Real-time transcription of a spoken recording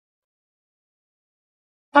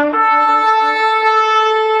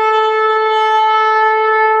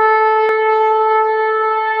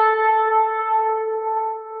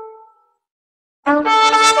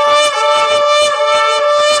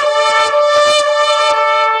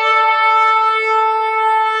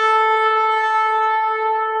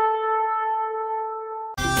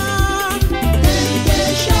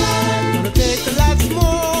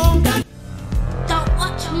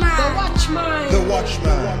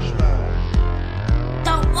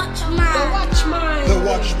The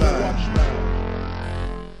Watchman.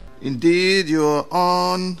 Indeed, you're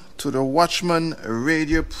on to the Watchman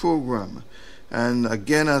Radio Program. And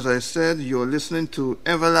again, as I said, you're listening to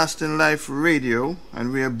Everlasting Life Radio,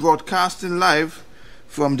 and we are broadcasting live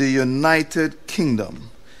from the United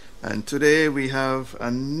Kingdom. And today we have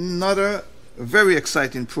another very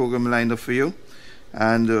exciting program lined up for you.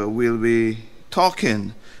 And we'll be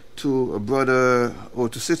talking to Brother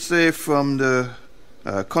Othusitse from the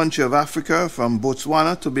country of Africa, from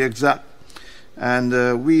Botswana to be exact.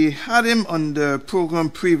 And we had him on the program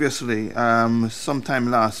previously, sometime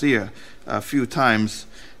last year, a few times,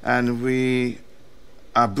 and we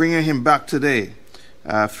are bringing him back today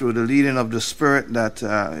through the leading of the Spirit. That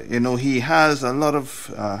he has a lot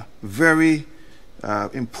of very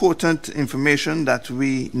important information that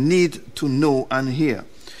we need to know and hear.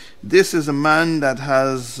 This is a man that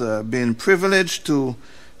has been privileged to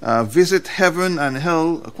visit heaven and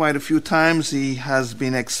hell quite a few times. He has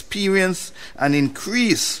been experienced an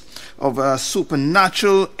increase of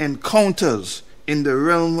supernatural encounters in the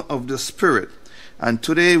realm of the Spirit. And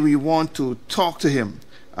today we want to talk to him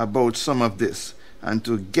about some of this and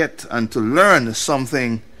to get and to learn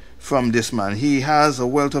something from this man. He has a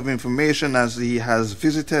wealth of information, as he has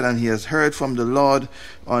visited and he has heard from the Lord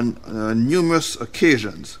on numerous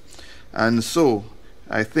occasions. And so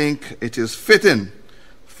I think it is fitting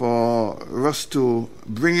for us to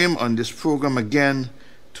bring him on this program again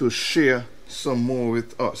to share some more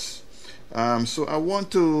with us. So I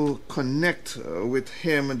want to connect with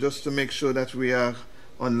him just to make sure that we are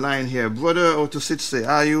online here. Brother Othusitse,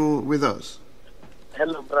 are you with us?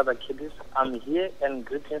 Hello, Brother Kidis. I'm here, and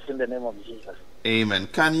greetings in the name of Jesus. Amen.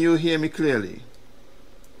 Can you hear me clearly?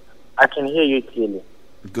 I can hear you clearly.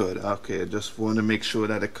 Good. Okay. Just want to make sure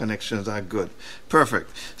that the connections are good. Perfect.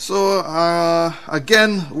 So,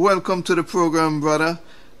 again, welcome to the program, brother.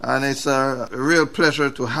 And it's a real pleasure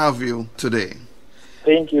to have you today.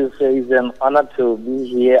 Thank you, sir. It's an honor to be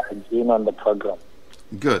here again on the program.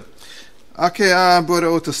 Good. Okay, Brother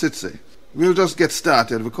Othusitse, we'll just get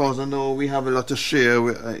started because I know we have a lot to share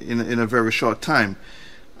in a very short time.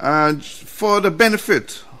 For the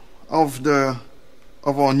benefit of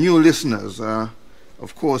our new listeners,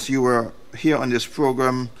 of course, you were here on this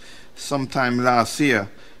program sometime last year,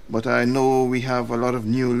 but I know we have a lot of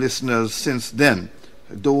new listeners since then.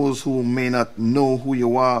 Those who may not know who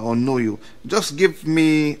you are or know you, just give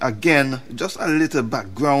me again just a little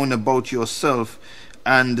background about yourself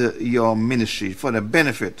and your ministry for the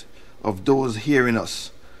benefit of those hearing us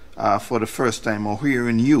for the first time or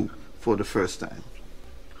hearing you for the first time.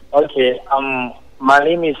 Okay, my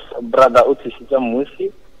name is Brother Othusitse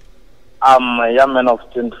Mmusi. I'm a young man of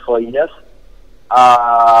 24 years.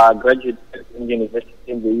 Graduated in university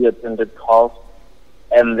in the year 2012,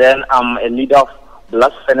 and then I'm a leader of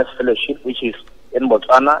Blast Furnace Fellowship, which is in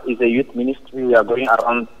Botswana. It's a youth ministry. We are going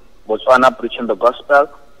around Botswana preaching the gospel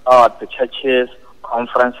to churches,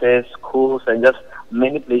 conferences, schools, and just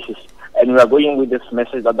many places. And we are going with this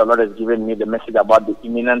message that the Lord has given me, the message about the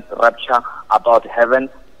imminent rapture, about heaven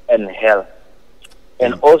and hell.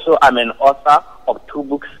 And also, I'm an author of 2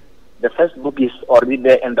 books. The first book is already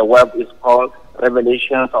there in the web. It's called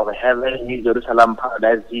Revelations of Heaven, New Jerusalem,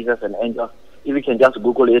 Paradise, Jesus, and Angels. If you can just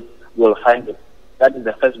Google it, you will find it. That is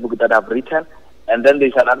the first book that I've written. And then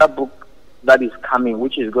there's another book that is coming,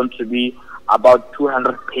 which is going to be about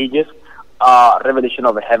 200 pages, Revelation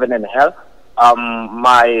of Heaven and Hell.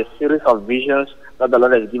 My series of visions that the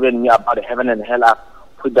Lord has given me about heaven and hell, I've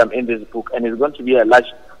put them in this book. And it's going to be a lot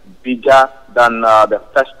bigger than the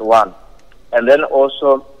first one. And then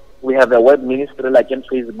also, we have a web ministry like in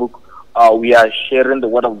Facebook. We are sharing the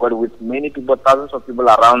word of God with many people, thousands of people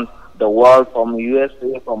around the world, from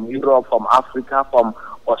USA, from Europe, from Africa, from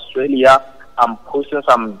Australia. I'm posting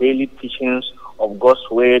some daily teachings of God's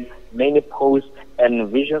word, many posts and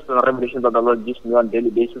visions and revelations that the Lord gives me on a daily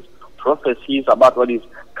basis, prophecies about what is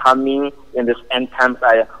coming in this end times.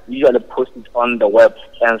 I usually post it on the web,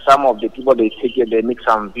 and some of the people, they take it, they make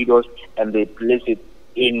some videos and they place it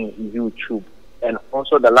in YouTube. And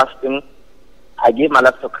also the last thing, I gave my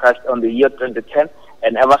life to Christ on the year 2010,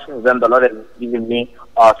 and ever since then the Lord has given me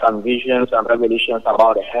some visions and revelations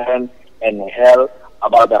about heaven and hell,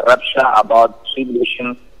 about the rapture, about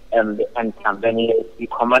tribulation, and then he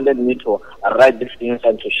commanded me to write these things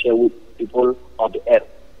and to share with people on the earth,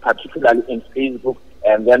 particularly in Facebook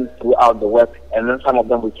and then throughout the web. And then some of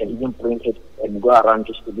them we can even print it and go around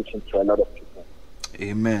distributing to a lot of people.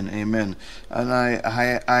 Amen, amen. And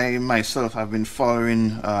I myself have been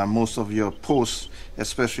following most of your posts,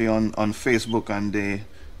 especially on Facebook, and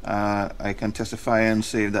I can testify and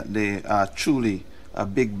say that they are truly a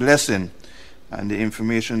big blessing and the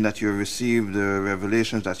information that you have received, the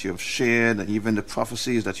revelations that you have shared, and even the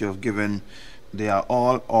prophecies that you have given, they are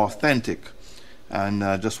all authentic. And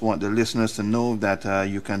I just want the listeners to know that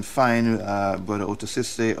you can find Brother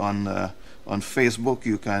Othusitse on Facebook.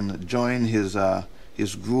 You can join his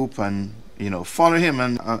group and follow him,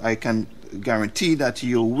 and I can guarantee that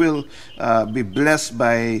you will be blessed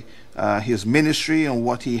by his ministry and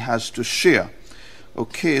what he has to share.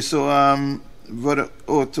 Okay, so Brother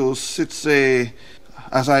Othusitse,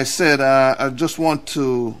 as I said, I just want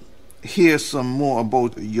to hear some more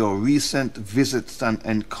about your recent visits and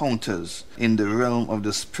encounters in the realm of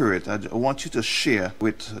the Spirit. I want you to share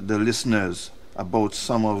with the listeners about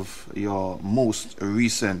some of your most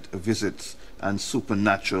recent visits and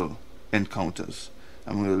supernatural encounters.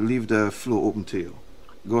 I'm going to leave the floor open to you.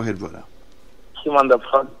 Go ahead, brother. On the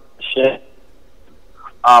front, share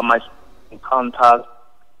my encounters.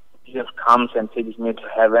 Jesus comes and takes me to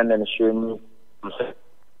heaven and shows me himself.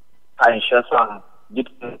 I share some deep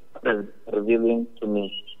things revealing to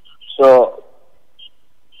me. So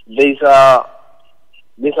there's a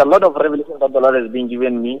lot of revelation that the Lord has been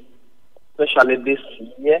giving me, especially this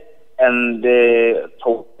year and the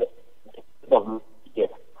year,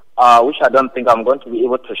 which I don't think I'm going to be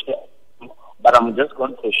able to share, but I'm just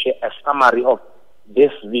going to share a summary of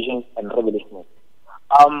this vision and revelation.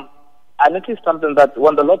 I noticed something, that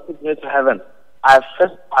when the Lord took me to heaven, I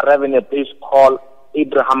first arrived in a place called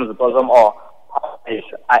Abraham's bosom, or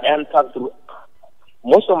paradise. I entered through.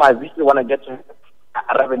 Most of my visitors, when I get to heaven, I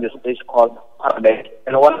arrive in this place called paradise.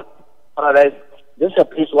 And one paradise, this is a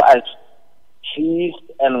place where I trees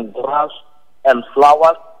and grass and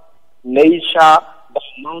flowers, nature, the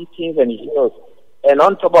mountains and hills. And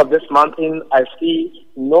on top of this mountain, I see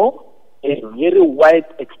snow, a very white,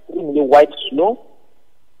 extremely white snow.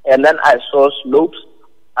 And then I saw slopes,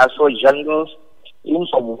 I saw jungles, streams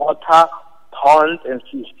of water, ponds and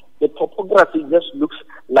seas. The topography just looks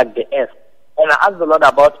like the earth. And I asked the Lord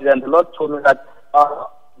about it, and the Lord told me that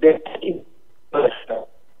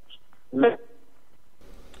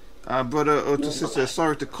Brother Othusitse,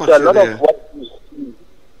 sorry to cut you there.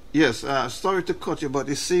 Yes, sorry to cut you, but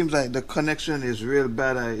it seems like the connection is real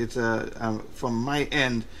bad. It's from my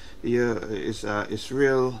end, it's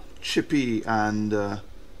real chippy and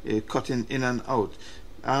cutting in and out.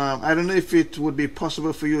 I don't know if it would be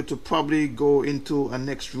possible for you to probably go into a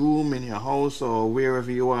next room in your house or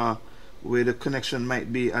wherever you are, where the connection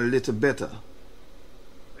might be a little better.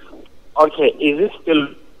 Okay, is it still?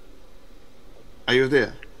 Are you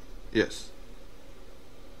there? Yes.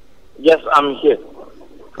 Yes, I'm here.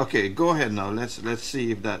 Okay, go ahead now. Let's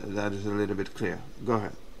see if that is a little bit clear. Go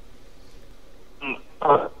ahead.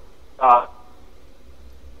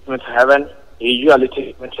 With heaven, usually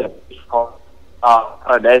take me to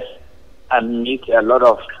paradise and meet a lot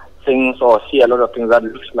of things or see a lot of things that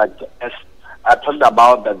looks like the earth. I talked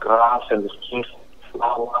about the grass and the streams,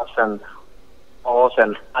 flowers and horses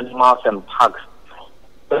and animals and parks.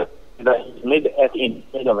 He made the earth in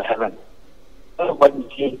the of heaven. What we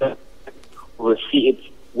see, we'll see it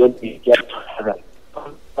when we get to heaven.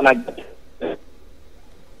 When I get it,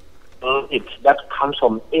 that comes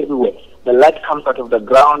from everywhere. The light comes out of the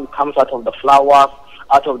ground, comes out of the flowers,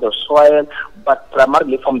 out of the soil, but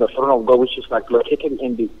primarily from the throne of God, which is like located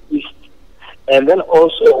in the east. And then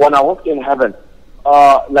also, when I walked in heaven,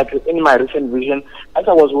 like in my recent vision, as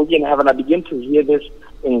I was walking in heaven, I began to hear this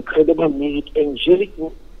incredible music, angelic,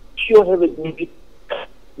 pure heaven music,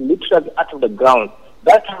 literally out of the ground.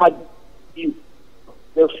 That time I didn't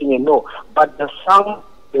singing, no, but the sound,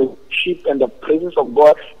 the sheep and the praises of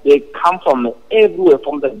God, they come from everywhere,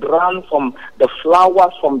 from the ground, from the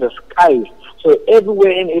flowers, from the skies. So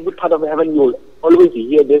everywhere in every part of heaven, you will always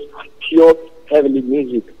hear this pure heavenly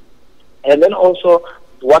music. And then also,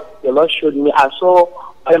 what the Lord showed me, I saw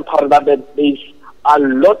in paradise that there is a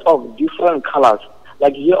lot of different colors.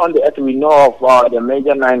 Like here on the earth, we know of the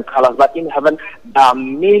major 9 colors, but in heaven, there are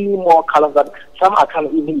many more colors that some I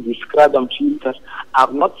can't even describe them to you because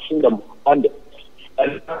I've not seen them on the earth.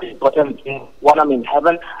 And the important thing, when I'm in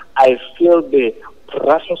heaven, I feel the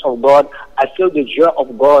presence of God, I feel the joy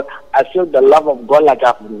of God, I feel the love of God like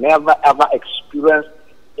I've never ever experienced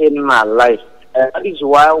in my life. And that is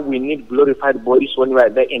why we need glorified bodies when we are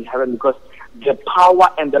there in heaven, because the power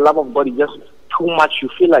and the love of God is just too much. You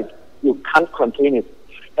feel like you can't contain it.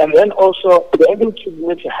 And then also, the angel took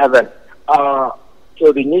me to heaven, to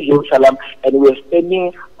the New Jerusalem, and we were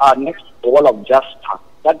standing next to the wall of jasper,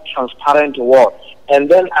 that transparent wall. And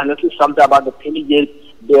then I noticed something about the pearly gate.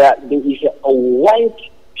 There is a white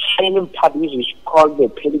shining path which is called the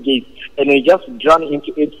pearly gate, and you just run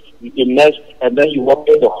into it, you immerse, and then you walk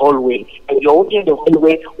in the hallway. And you're walking the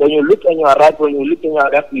hallway, when you look on your right, when you look on your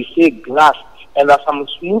left, you see glass, and there's some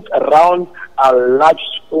smooth around large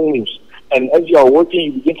stones. And as you are walking,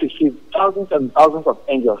 you begin to see thousands and thousands of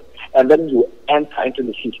angels. And then you enter into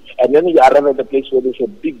the city. And then you arrive at the place where there's a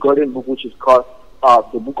big golden book which is called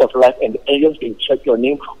the Book of Life. And the angels can check your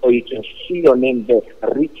name, or you can see your name there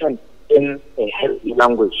written in a heavenly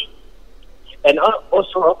language. And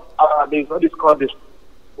also, there's what is called this.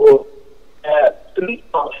 Three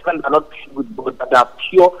of heaven are not good gold, but they are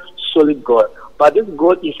pure, solid gold. But this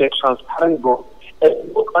gold is a transparent gold. And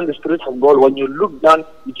you look on the streets of gold, when you look down,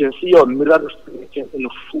 you can see your mirror reflection in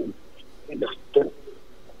full in the street.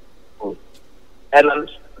 And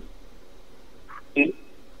it's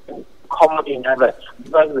common in heaven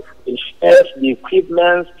because the chairs, the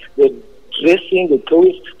equipment, the dressing, the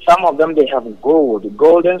clothes, some of them they have gold,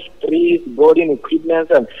 golden streets, golden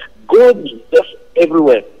equipment, and gold is just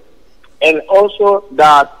everywhere. And also there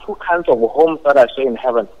are two kinds of homes that I saw in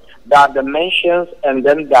heaven. There are the mansions, and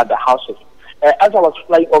then there are the houses. As I was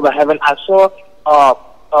flying over heaven, I saw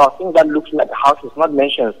things that looked like houses, not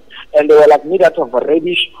mansions. And they were like made out of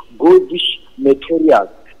reddish, goldish materials.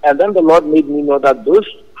 And then the Lord made me know that those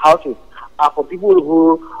houses are for people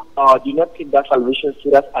who do not take their salvation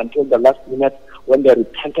serious until the last minute when they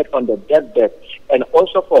repented on the deathbed. And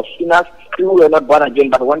also for sinners who were not born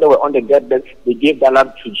again, but when they were on the deathbed, they gave their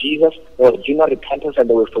life to Jesus. There was genuine repentance and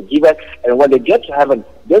they were forgiven. And when they get to heaven,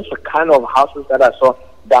 there's the kind of houses that I saw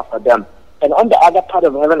there for them. And on the other part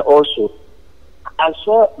of heaven also, I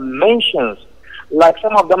saw mansions. Like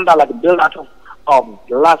some of them that are like built out of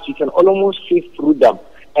glass. You can almost see through them.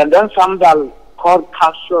 And then some that are called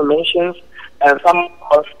castle mansions, and some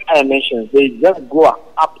called sky mansions. They just go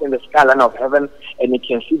up in the skyline of heaven, and you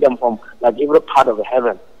can see them from like every part of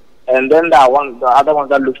heaven. And then the other ones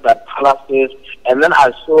that looks like palaces. And then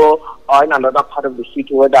I saw in another part of the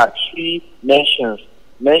city where there are tree mansions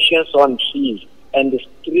on trees. And the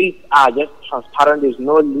streets are just transparent. There's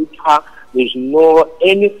no litter. There's no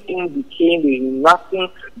anything between. There's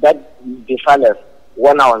nothing that defiles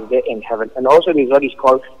when I was there in heaven. And also there's what is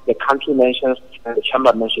called the country mansions and the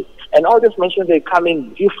chamber mansions. And all these mansions, they come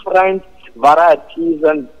in different varieties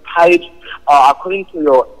and types according to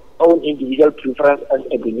your own individual preference as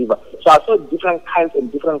a believer. So I saw different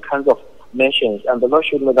kinds of mansions. And the Lord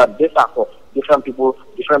showed me that these are for different people,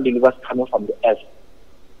 different believers coming from the earth.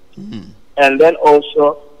 Mm-hmm. And then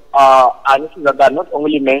also, I noticed that there are not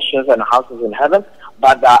only mansions and houses in heaven,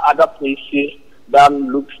 but there are other places that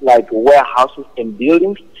looks like warehouses and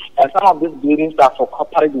buildings. And some of these buildings are for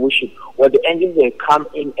corporate worship, where the angels, they come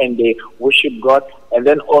in and they worship God. And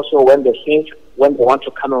then also when the saints, when they want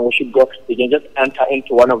to come and worship God, they can just enter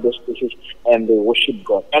into one of those places and they worship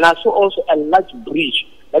God. And I saw also a large bridge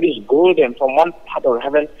that is golden from one part of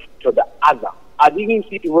heaven to the other. I didn't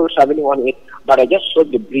see people traveling on it, but I just saw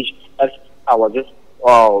the bridge as I was just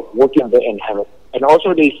walking there in heaven. And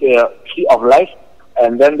also there's a tree of life,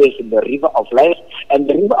 and then there's the river of life. And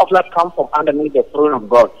the river of life comes from underneath the throne of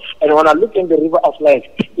God. And when I look in the river of life,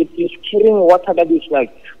 it is carrying water that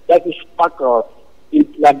is sparkle.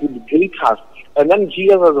 It's like it glitters. And then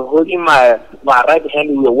Jesus was holding my right hand.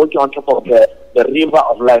 We were walking on top of the river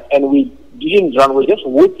of life, and we didn't drown. We just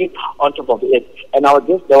walking on top of the earth. And there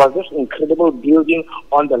was this incredible building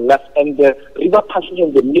on the left, and the river passes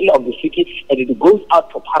in the middle of the city, and it goes out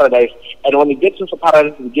to paradise. And when it gets into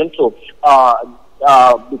paradise, it begins to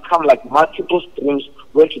become like multiple streams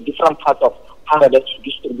going to different parts of paradise to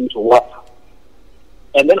distribute water.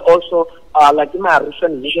 And then also, like in my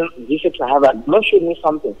recent visit to heaven, the Lord showed me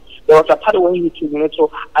something. There was a part when He took me,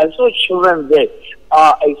 so I saw children there.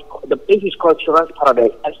 The place is called Children's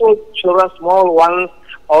Paradise. I saw children, small ones,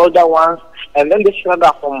 older ones, and then the children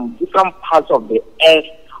are from different parts of the earth,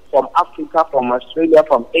 from Africa, from Australia,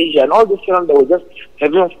 from Asia, and all these children, they were just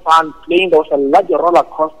having fun, playing. There was a large roller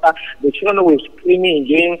coaster. The children were screaming,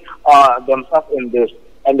 enjoying themselves in this.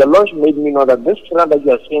 And the Lord made me know that these children that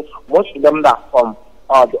you are seeing, most of them are from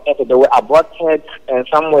the earth. They were aborted, and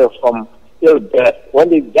some were from still dead. When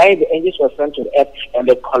they died, the angels were sent to the earth, and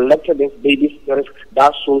they collected these baby spirits, their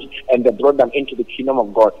souls, and they brought them into the kingdom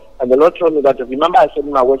of God. And the Lord told me that, remember I said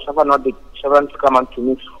in my word, suffer not the children to come unto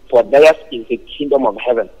me, for theirs is the kingdom of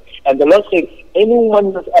heaven. And the Lord said, anyone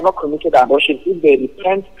who has ever committed abortion, if they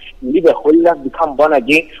repent, live a holy life, become born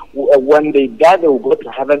again, when they die, they will go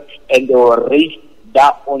to heaven, and they will raise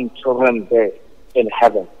their own children there in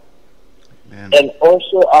heaven. Amen. And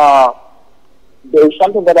also, there is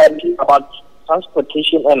something that I think about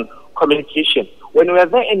transportation and communication. When we are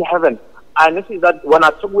there in heaven, I noticed that when I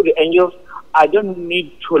talk with the angels, I don't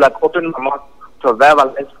need to like open my mouth to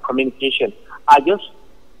verbalize communication. I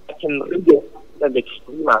can read the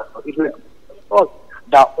extrema. It's like thoughts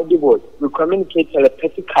that are audible. We communicate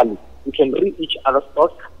telepathically. We can read each other's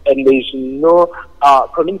thoughts, and there is no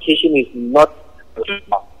communication is not.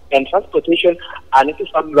 And transportation, and it is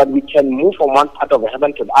something that we can move from one part of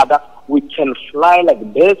heaven to the other. We can fly like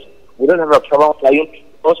birds. We don't have a problem flying.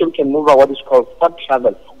 Also, we can move on what is called thought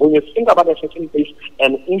travel. When you think about a certain place,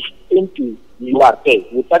 and instantly you are there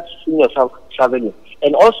without seeing yourself traveling.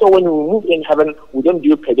 And also, when we move in heaven, we don't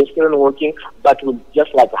do pedestrian walking, but we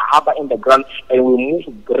just like harbor in the ground, and we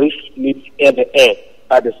move gracefully in the air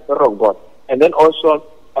by the Spirit of God. And then also,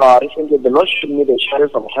 recently, the Lord showed me the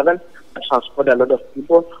chariots of heaven that transport a lot of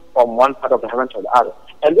people from one part of the heaven to the other.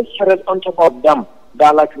 And this chariots on top of them, they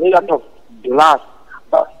are like made out of glass,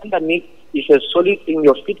 but underneath is a solid thing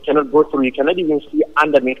your feet cannot go through. You cannot even see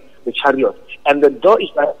underneath the chariot. And the door is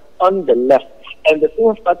like on the left. And the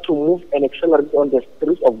things start to move and accelerate on the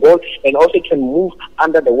streets of gold, and also can move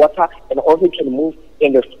under the water, and also can move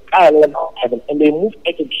in the sky of heaven. And they move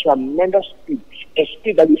at a tremendous speed, a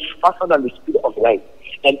speed that is faster than the speed of light.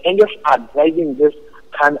 And angels are driving this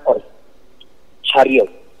kind of chariot.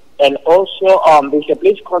 And also, there's a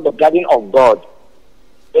place called the Garden of God.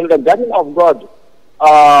 In the Garden of God,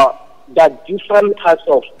 there are different types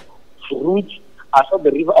of fruits. I saw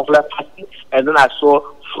the river of life passing, and then I saw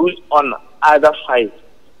fruit on either side.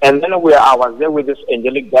 And then I was there with this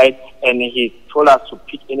angelic guide, and he told us to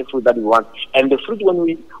pick any fruit that we want. And the fruit,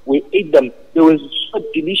 when we ate them, they were so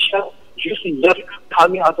delicious. Juicy, just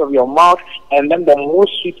coming out of your mouth, and then the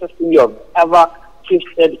most sweetest thing you have ever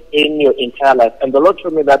tasted in your entire life. And the Lord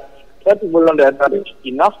told me that 30 people on the earth, there is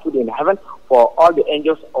enough food in heaven for all the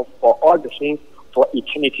angels, for all the saints, for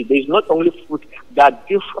eternity. There is not only food, there are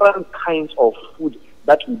different kinds of food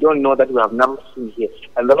that we don't know, that we have never seen here.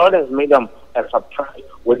 And the Lord has made them a surprise.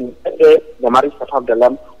 When we get the marriage supper of the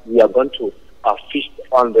Lamb, we are going to feast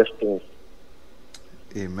on these things.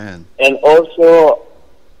 Amen. And also,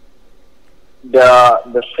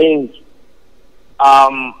 the saints,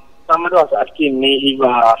 somebody was asking me if I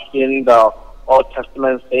was in the Old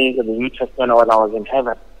Testament saints and the New Testament when I was in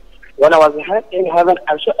heaven. When I was in heaven,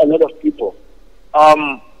 I saw a lot of people.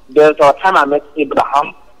 There's a time I met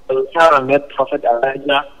Abraham, there's a time I met Prophet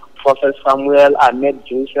Elijah, Prophet Samuel, I met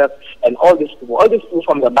Joseph, and all these people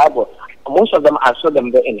from the Bible. Most of them, I saw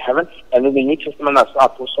them there in heaven. And in the New Testament, I saw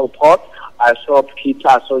Apostle Paul, I saw Peter,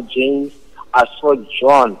 I saw James, I saw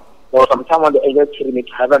John. There was some time when the angels took me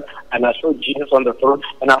to heaven, and I saw Jesus on the throne,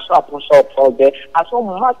 and I saw Apostle Paul there. I saw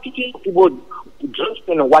multiple people dressed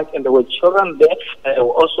in white, and there were children there, and there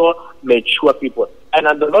were also mature people. And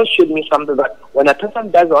the Lord showed me something that when a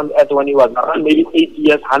person dies on earth, when he was around maybe 80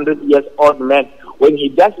 years, 100 years old man, when he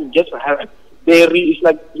dies, he gets to heaven. It's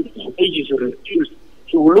like his age is reduced.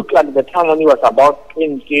 He will look like the time when he was about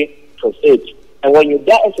 20 to age. And when you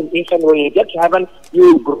die as an infant, when you get to heaven,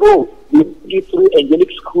 you grow. You go through angelic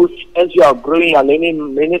school. As you are growing, you are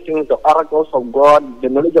learning many things. The oracles of God, the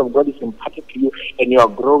knowledge of God is imparted to you, and you are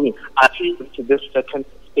growing until you get to this certain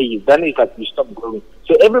stage. Then it's like you stop growing.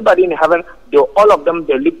 So everybody in heaven, all of them,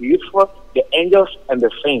 they look beautiful, the angels and the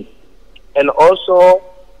saints. And also,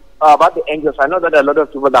 about the angels, I know that a lot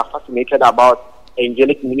of people are fascinated about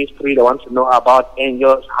angelic ministry. They want to know about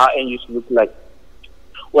angels, how angels look like.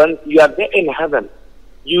 When you are there in heaven,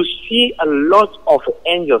 you see a lot of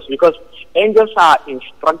angels, because angels are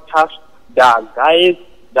instructors, they are guides,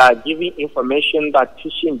 they are giving information, they are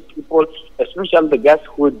teaching people, especially the guys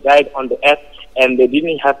who died on the earth and they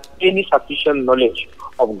didn't have any sufficient knowledge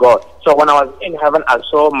of God. So when I was in heaven, I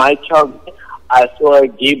saw Michael, I saw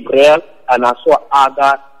Gabriel, and I saw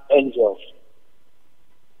other angels.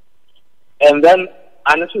 And then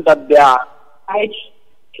I noticed that there are 5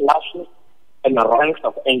 classes and ranks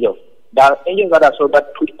of angels. There are angels that are so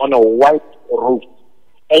that put on a white robe,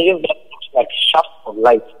 angels that look like shafts of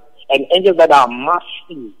light, and angels that are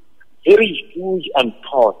massive, very huge and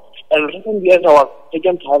tall. And recently, as I was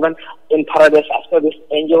taken to heaven in paradise, I saw this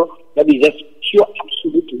angel that is just pure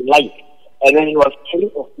absolute light. And then he was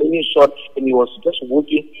carrying a flaming sword, and he was just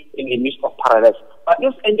walking in the midst of paradise. But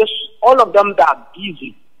these angels, all of them, they are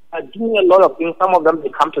busy. They are doing a lot of things. Some of them, they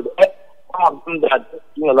come to the earth. Some of them, they are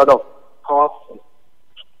just doing a lot of thoughts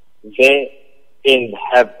there in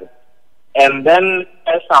heaven. And then,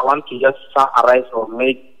 as I want to just summarize or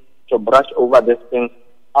to brush over this thing,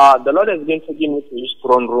 the Lord has been taking me to his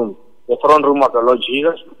throne room, the throne room of the Lord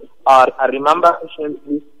Jesus. I remember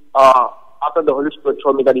recently, after the Holy Spirit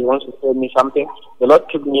told me that he wants to tell me something, the Lord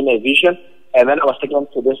took me in a vision, And then I was taken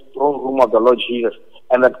to this throne room of the Lord Jesus.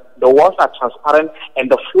 And the walls are transparent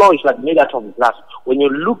and the floor is like made out of glass. When you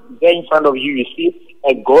look there in front of you, you see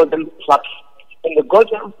a golden platform. And the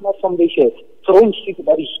golden platform, they say, throne seat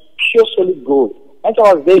that is pure solid gold. As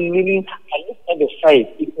I was there kneeling, I looked at the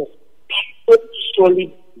side. It was pure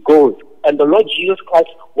solid gold. And the Lord Jesus Christ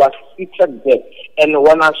was seated there. And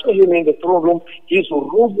when I saw him in the throne room, his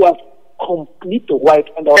robe was complete white,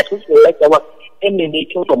 and there was something like that was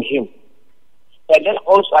emanating from him. And then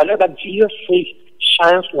also, I know that Jesus' face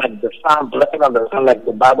shines like the sun, brighter than the sun, like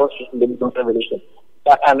the Bible says in the book of Revelation.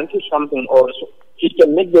 But I noticed something also. He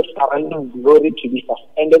can make the surrounding glory to be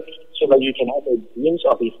suspended so that you can have a glimpse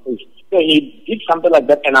of his face. So he did something like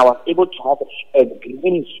that, and I was able to have a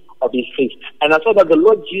glimpse of his face. And I saw that the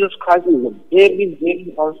Lord Jesus Christ is very,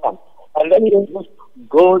 very handsome. And then he has this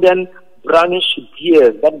golden, brownish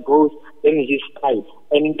beard that goes in his eyes.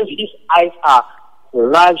 And his eyes are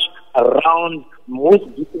large, round, most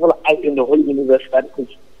beautiful eyes in the whole universe that is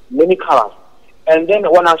many colors. And then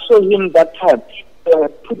when I saw him that time,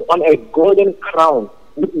 put on a golden crown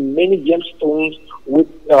with many gemstones, with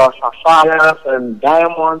sapphires and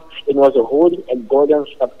diamonds. It was holding a golden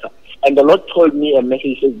scepter. And the Lord told me a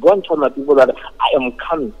message. He said, go and tell my people that I am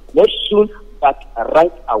coming, not soon, but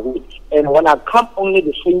right away. And when I come, only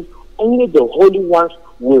the saints, only the holy ones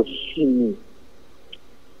will see me.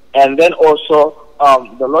 And then also,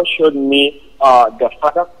 the Lord showed me the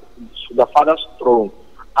Father's throne.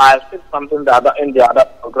 I said something in the other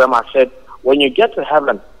program. I said, when you get to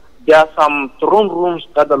heaven, there are some throne rooms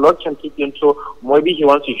that the Lord can take you into. Maybe he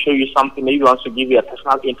wants to show you something. Maybe he wants to give you a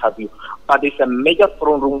personal interview. But it's a major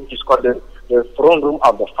throne room, which is called the throne room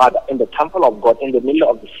of the Father in the temple of God in the middle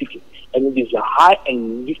of the city. And it is high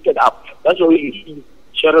and lifted up. That's why you see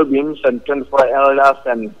cherubims and 24 elders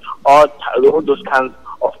and all those kinds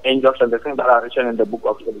of angels and the things that are written in the book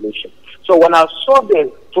of Revelation. So when I saw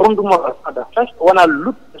the throne room of the Father, first when I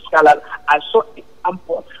looked at the skyline, I saw a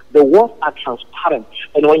temple. The walls are transparent.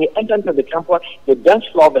 And when you enter into the temple, the dance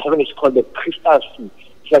floor of the heaven is called the crystal sea.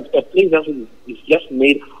 It's like a place that is just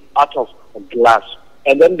made out of glass.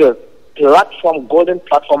 And then the platform, golden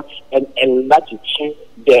platform, and a large chair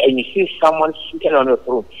there, and you see someone seated on the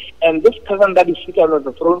throne. And this person that is seated on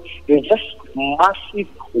the throne is just massive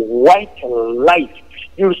white light.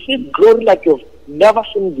 You see glory like you've never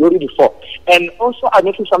seen glory before. And also I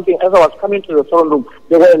noticed something as I was coming to the throne room.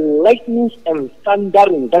 There were lightnings and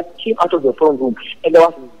thundering that came out of the throne room. And there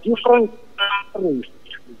was different colors,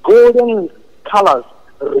 golden colors,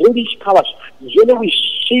 reddish colors, yellowish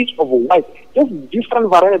shades of white, just different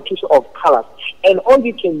varieties of colors. And all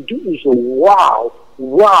you can do is wow,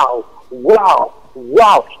 wow, wow,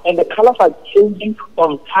 wow. And the colors are changing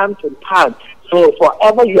from time to time. So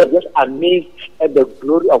forever you are just amazed at the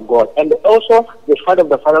glory of God. And also the sight of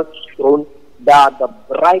the Father's throne, there are the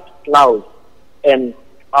bright clouds, and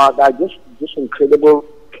there are just incredible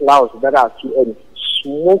clouds that are here, and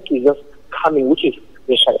smoke is just coming, which is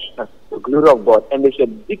the glory of God. And there's a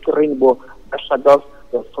big rainbow that shadows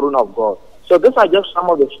the throne of God. So these are just some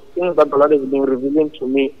of the things that the Lord has been revealing to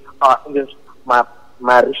me in this my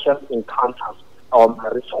recent encounters or my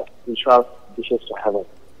recent spiritual visits to heaven.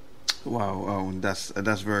 Wow, that's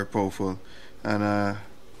very powerful, and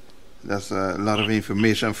that's a lot of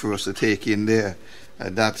information for us to take in there.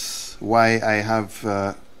 That's why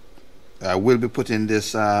I will be putting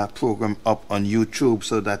this program up on YouTube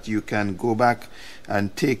so that you can go back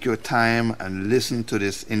and take your time and listen to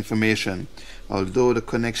this information. Although the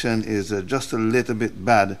connection is just a little bit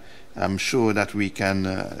bad, I'm sure that we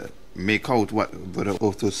can make out what Brother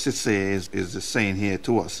Othusitse is saying here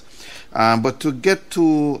to us. But to get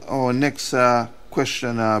to our next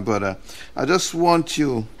question, brother, I just want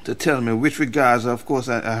you to tell me, with regards, of course,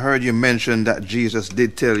 I heard you mention that Jesus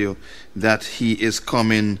did tell you that he is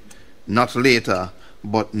coming not later,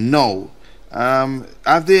 but now.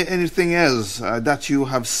 Are there anything else that you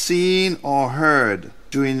have seen or heard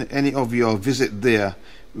during any of your visit there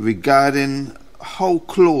regarding how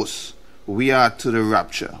close we are to the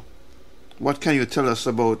rapture? What can you tell us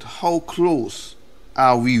about how close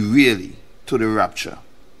are we really to the rapture?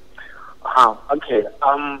 Okay.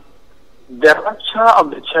 The rapture of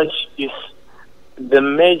the church is the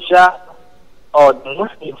major or the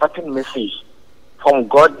most important message from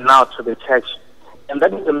God now to the church. And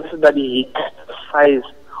that is the message that he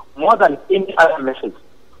emphasizes more than any other message.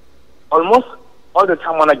 Almost all the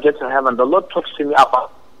time when I get to heaven, the Lord talks to me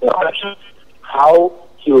about the rapture, how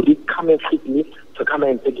he will be coming quickly to come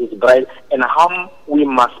and take his bride, and how we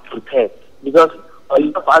must prepare. Because a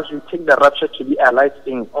lot of us, we take the rapture to be a light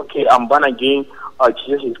thing. Okay, I'm born again, or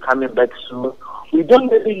Jesus is coming back soon. We don't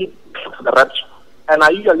really look for the rapture And I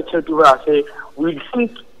usually tell people, I say, we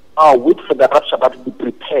shouldn't wait for the rapture, but be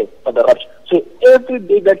prepared for the rapture. So every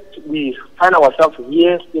day that we find ourselves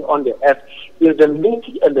here still on the earth is the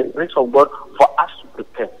mercy and the grace of God for us to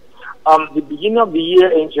prepare. The beginning of the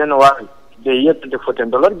year in January, the year 2014,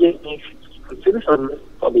 the Lord gave me a series of messages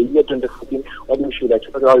for the year 2014, what we should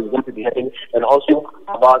expect is going to be happening, and also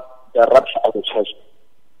about the rapture of the church.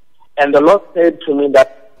 And the Lord said to me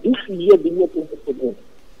that this year, the year 2014,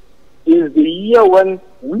 is the year when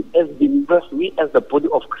we as believers, we as the body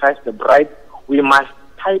of Christ, the bride, we must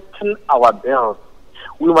tighten our belts.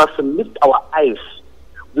 We must lift our eyes,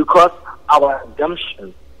 because our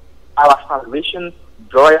redemption, our salvation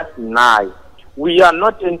draws nigh. We are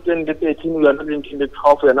not in 2013, we are not in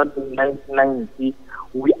 2012, we are not in 1990,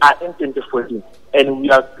 we are in 2014, and we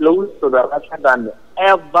are close to the rapture than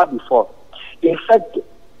ever before. In fact,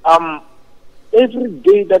 every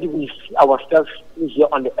day that we see ourselves here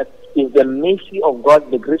on the earth is the mercy of God,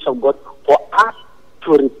 the grace of God, for us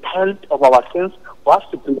to repent of our sins, for us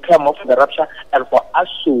to prepare more for the rapture, and for us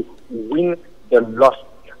to win the lost.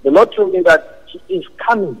 The Lord told me that He is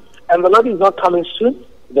coming, and the Lord is not coming soon.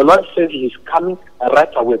 The Lord says He is coming right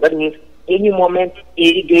away. That means any moment,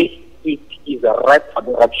 any day, it is ripe for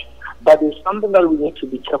the rapture. But there's something that we need to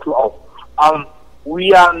be careful of.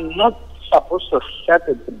 We are not supposed to set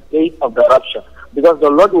the date of the rapture, because the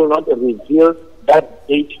Lord will not reveal that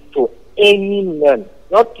date to any man,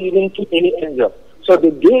 not even to any angel. So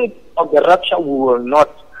the date of the rapture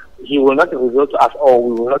He will not reveal to us, or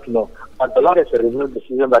we will not know. But the Lord has revealed the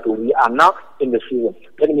season that we are now in the season.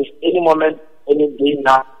 That means any moment, any day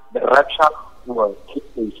now, the rapture will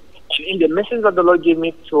take place. In the message that the Lord gave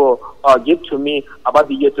to me about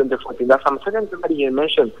the year 2014, there's some certain things that He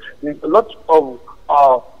mentioned. There's a lot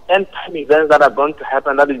of end time events that are going to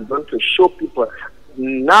happen, that is going to show people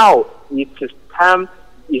now it is time,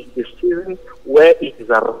 is the season where it is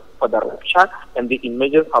for the rapture and the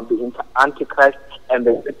emergence of the Antichrist and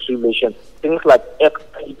the Great Tribulation. Things like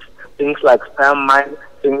earthquakes, things like famine,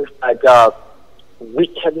 things like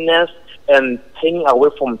wickedness and turning away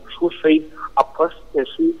from true faith,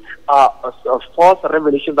 apostasy, false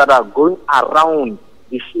revelations that are going around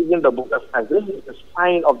deceiving the book of Christ. This is the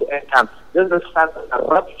sign of the end time. This is the sign that the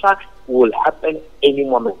rapture will happen any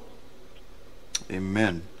moment.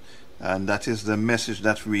 Amen. And that is the message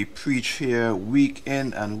that we preach here week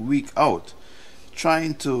in and week out,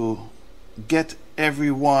 trying to get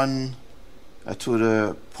everyone to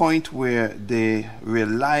the point where they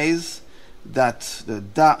realize that the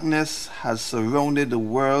darkness has surrounded the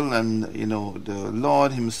world, and the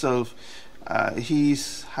Lord Himself, He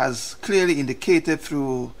has clearly indicated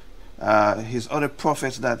through His other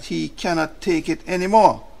prophets that He cannot take it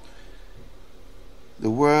anymore. The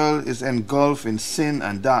world is engulfed in sin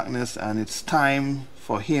and darkness, and it's time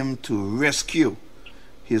for Him to rescue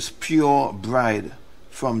His pure bride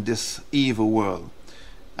from this evil world.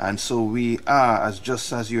 And so we are,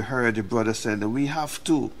 just as you heard the brother said, that we have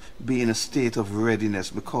to be in a state of readiness,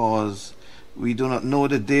 because we do not know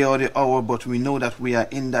the day or the hour, but we know that we are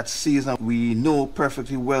in that season. We know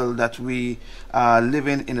perfectly well that we are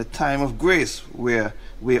living in a time of grace, where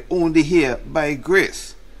we're only here by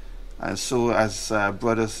grace. And so, as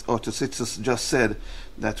Brother Othusitse just said,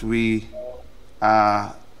 that we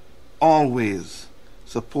are always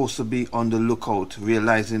supposed to be on the lookout,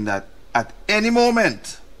 realizing that at any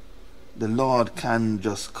moment the Lord can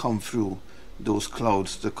just come through those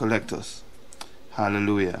clouds to collect us.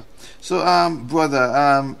 Hallelujah. So,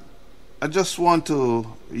 brother, I just want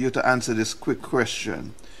you to answer this quick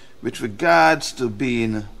question with regards to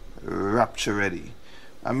being rapture ready.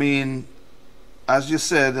 I mean, as you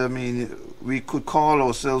said, we could call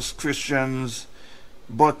ourselves Christians,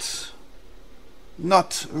 but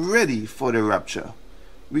not ready for the rapture.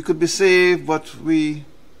 We could be saved, but we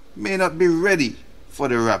may not be ready for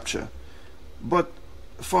the rapture. But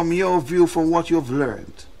from your view, from what you've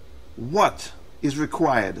learned, what is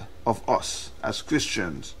required of us as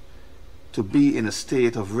Christians to be in a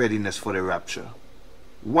state of readiness for the rapture?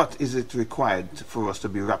 What is it required for us to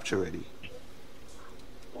be rapture ready?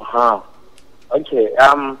 Okay.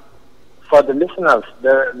 For the listeners,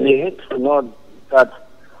 they need to know that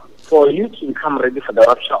for you to become ready for the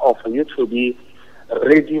rapture, or for you to be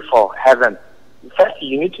ready for heaven, first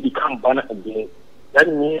you need to become born again. That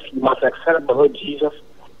means you must accept the Lord Jesus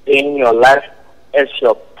in your life as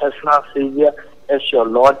your personal Savior, as your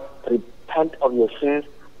Lord. Repent of your sins,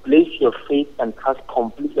 place your faith and trust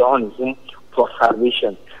completely on Him for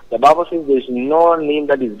salvation. The Bible says there is no name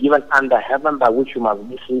that is given under heaven by which you must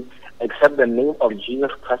be saved except the name of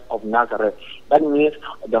Jesus Christ of Nazareth. That means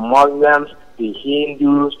the Muslims, the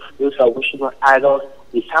Hindus, those who are worshiping idols,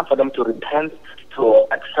 it's time for them to repent to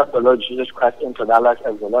accept the Lord Jesus Christ into their lives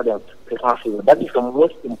as the Lord and personal Savior. That is the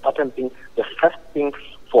most important thing, the first thing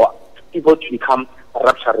for people to become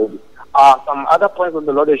rapture ready. Some other points that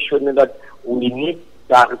the Lord has shown me that we need,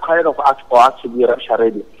 that are required of us for us to be rapture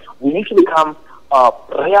ready. We need to become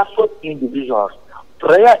prayerful individuals.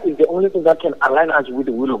 Prayer is the only thing that can align us with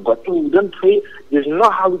the will of God. If we don't pray, there's no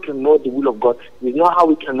how we can know the will of God. There's no how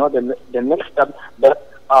we can know the next step that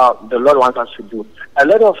the Lord wants us to do. A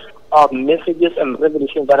lot of messages and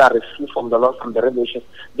revelations that are received from the Lord, from the revelations,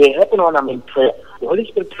 they happen when I'm in prayer. The Holy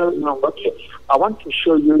Spirit tells me, okay, I want to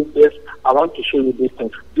show you this, I want to show you these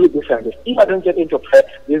things, do this and this. If I don't get into prayer,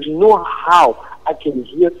 there's no how I can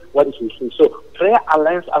hear what is saying. So prayer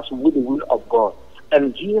aligns us with the will of God.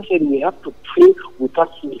 And Jesus said we have to pray without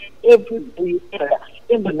ceasing. Every day prayer,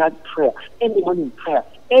 in the night prayer, in the morning prayer,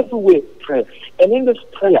 everywhere prayer. And in this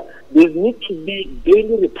prayer, there needs to be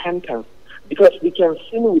daily repentance, because we can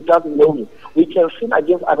sin without knowing. We can sin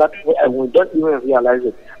against other people and we don't even realize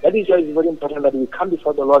it. That is why it's very important that we come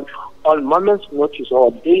before the Lord on moment's notice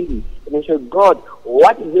or daily and we say, God,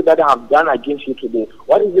 what is it that I have done against you today?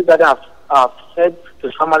 What is it that I have said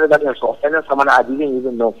to somebody that has offended someone I didn't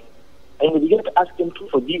even know? And you begin to ask Him to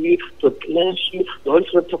forgive you, to cleanse you, the Holy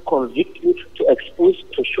Spirit to convict you, to expose,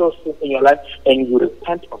 to show sin in your life, and you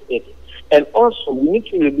repent of it. And also, we need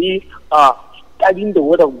to be studying the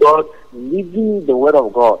Word of God, living the Word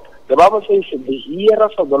of God. The Bible says the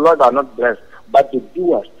hearers of the Lord are not blessed, but the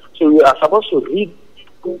doers. So we are supposed to read,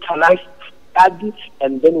 internalize, study,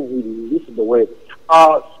 and then we live the Word.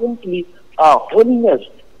 Holiness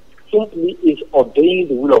simply is obeying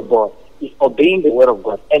the will of God. Is obeying the Word of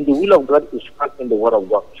God, and the will of God is found in the Word of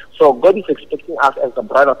God. So God is expecting us as the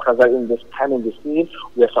bride of Christ in this time, in this season.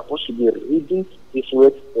 We are supposed to be reading this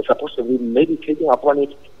Word. We are supposed to be meditating upon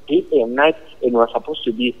it day and night, and we are supposed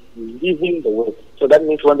to be living the Word. So that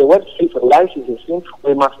means when the Word says life is a sin,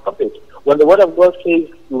 we must stop it. When the Word of God says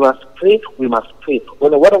we must pray, we must pray.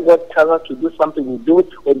 When the Word of God tells us to do something, we do it.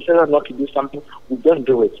 When it tells us not to do something, we don't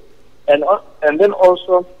do it. And then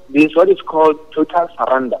also, there is what is called total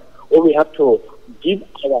surrender, where we have to give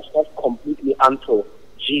ourselves completely unto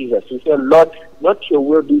Jesus. We say, Lord, not your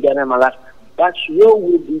will be done in my life, but your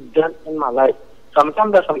will be done in my life.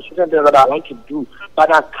 Sometimes there's some certain things that I want to do,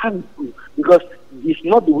 but I can't do because it's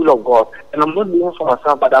not the will of God. And I'm not living for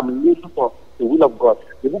myself, but I'm living for the will of God.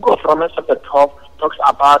 The book of Romans chapter 12 talks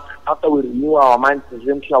about after we renew our mind,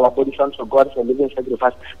 presenting our bodies unto God for living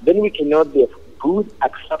sacrifice, then we can know the good,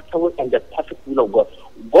 acceptable, and the perfect will of God.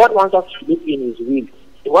 God wants us to live in His will.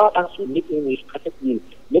 He wants us to live in His perfect will.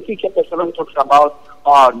 Matthew chapter 7 talks about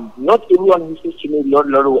not everyone who says to me, Lord,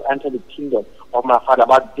 Lord, will enter the kingdom of my Father,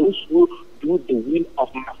 but those who do the will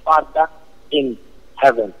of my Father in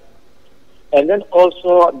heaven. And then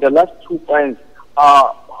also the last 2 points,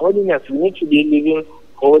 holiness. We need to be living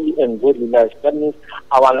holy and godly lives. That means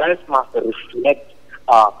our lives must reflect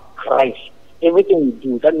Christ. Everything we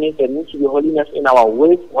do, that means there needs to be holiness in our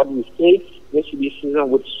ways, what we say, needs to be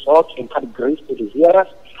seasoned with salt and impart grace to the hearers.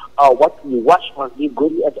 What we watch must be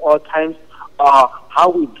godly at all times.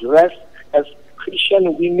 How we dress as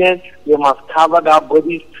Christian women, they must cover their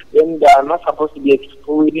bodies. Then they are not supposed to be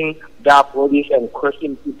exposing their bodies and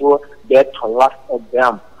cursing people there to lust at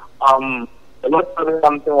them. The Lord told me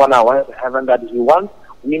something when I went to heaven, that He wants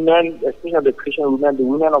women, especially the Christian women, the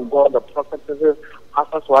women of God, the prophetesses,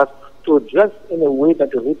 pastors, was to dress in a way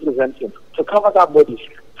that represents Him, to cover their bodies.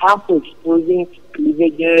 Time for exposing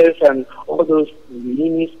cleavages and all those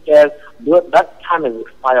mini skirts, that time is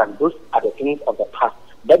expired. Those are the things of the past.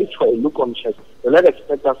 That is for a lukewarm church. The Lord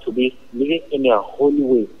expects us to be living in a holy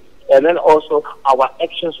way. And then also our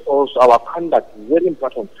actions, also our conduct, very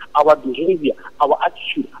important. Our behavior, our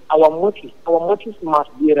attitude, our motives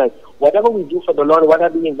must be right. Whatever we do for the Lord, whether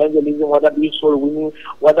it be evangelism, whether it be soul winning,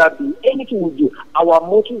 whether it be anything we do, our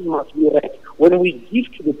motives must be right. When we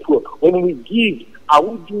give to the poor, when we give, are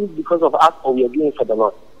we doing it because of us or we are doing it for the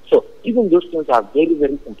Lord? So even those things are very,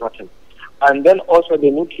 very important. And then also they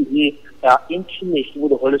need to be intimacy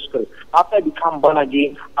with the Holy Spirit. After I become born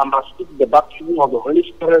again, I must speak the baptism of the Holy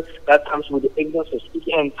Spirit that comes with the ignorance of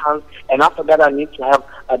speaking in tongues. And after that, I need to have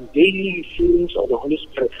a daily feelings of the Holy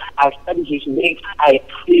Spirit. I study His name. I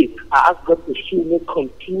pray. I ask God to fill me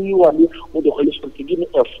continually with the Holy Spirit, to give me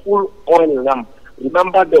a full oil lamp.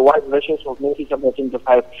 Remember the wise versions of Matthew chapter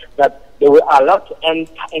 25, that they were allowed to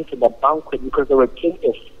enter into the banquet because they were given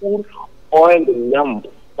a full oil lamp.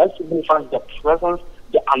 That signifies the presence,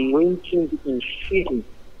 the anointing, the infilling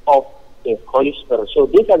of the Holy Spirit. So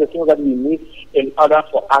these are the things that we need in order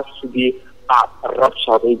for us to be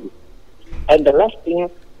rapture ready. And the last thing,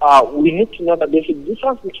 we need to know that there's a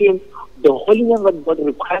difference between the holiness that God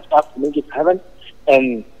requires us to make it heaven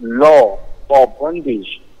and law or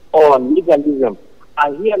bondage or legalism.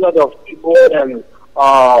 I hear a lot of people and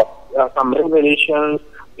some revelations.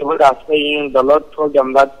 People are saying the Lord told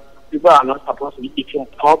them that people are not supposed to be eating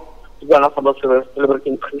pork. People are not supposed to be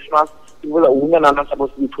celebrating Christmas. Women are not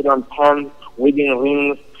supposed to be putting on pants, wedding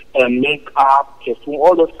rings, and makeup, perfume,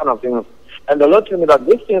 all those kind of things. And the Lord told me that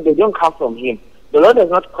these things, they don't come from Him. The Lord has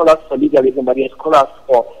not called us for legalism, but He has called us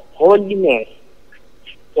for holiness.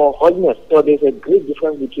 For holiness. So there's a great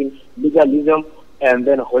difference between legalism and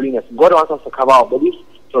then holiness. God wants us to cover our bodies,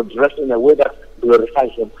 to dress in a way that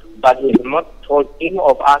glorifies Him. But He has not told any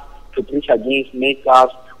of us to preach against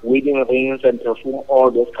makeups, wedding rings, and perfume,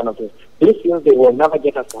 all those kind of things. These things, they will never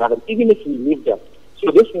get us to heaven, even if we leave them.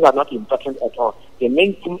 So these things are not important at all. The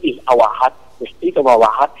main thing is our heart, the state of our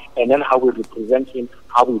heart, and then how we represent Him,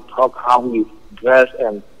 how we talk, how we dress,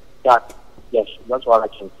 and that. Yes, that's what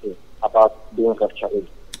I can say about being rapture ready.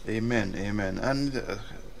 Amen, amen.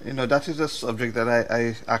 And that is a subject that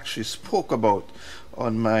I actually spoke about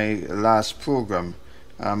on my last program,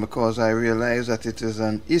 because I realized that it is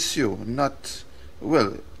an issue,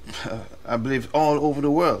 I believe all over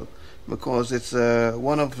the world, because it's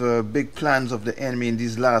one of the big plans of the enemy in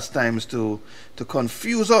these last times to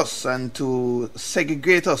confuse us and to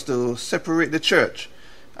segregate us, to separate the church,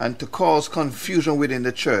 and to cause confusion within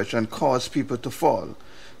the church and cause people to fall.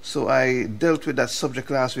 So I dealt with that subject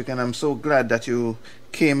last week, and I'm so glad that you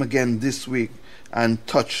came again this week and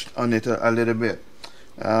touched on it a little bit.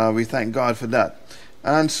 We thank God for that.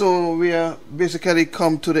 And so we are basically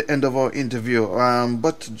come to the end of our interview.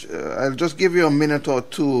 But I'll just give you a minute or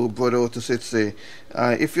two, Brother Othusitse.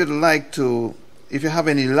 If you'd like to, if you have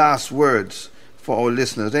any last words for our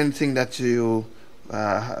listeners, anything that you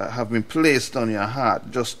have been placed on your heart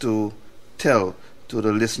just to tell to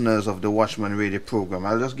the listeners of the Watchman Radio Program.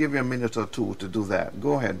 I'll just give you a minute or two to do that.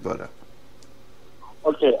 Go ahead, brother.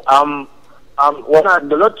 Okay. When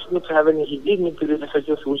the Lord took me to heaven, He gave me three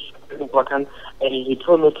messages which are very important, and He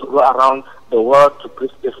told me to go around the world to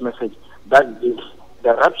preach this message. That is,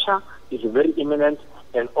 the rapture is very imminent,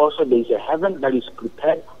 and also there is a heaven that is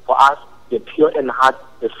prepared for us, the pure in heart,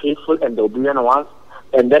 the faithful and the obedient ones,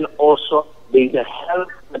 and then also there is a hell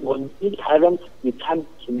that when we need heaven, we can't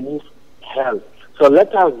remove hell. So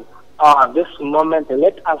let us, this moment,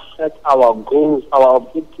 let us set our goals, our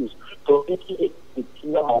objectives to make it the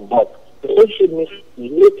kingdom of God. The ancient mystery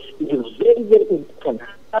is very, very important.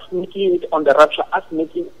 Us making it on the rapture, us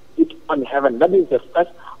making it on heaven. That is the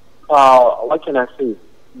first, what can I say,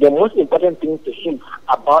 the most important thing to Him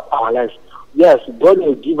about our lives. Yes, God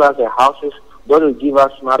will give us the houses, God will give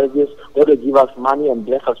us marriages, God will give us money and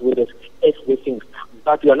bless us with earthly things.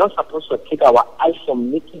 But we are not supposed to take our eyes from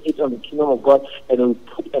making it on the kingdom of God and we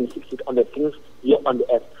put and fix it on the things here on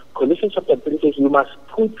the earth. Colossians chapter 3 says we must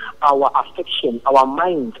put our affection, our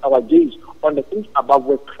minds, our gaze on the things above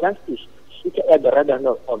where Christ is seated at the right hand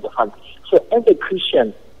of the Father. So as a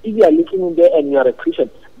Christian, if you are looking in there and you are a Christian,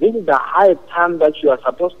 this is the high time that you are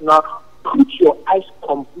supposed to now put your eyes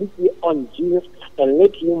completely on Jesus and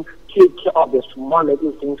let Him take care of the small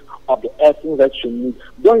little things of the earth, things that you need.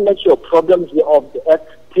 Don't let your problems here of the earth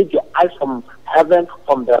take your eyes from heaven,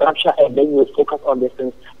 from the rapture, and then you focus on these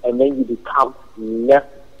things, and then you become left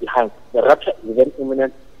behind. The rapture is very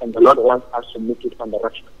imminent, and the Lord wants us to make it on the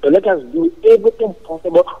rapture. So let us do everything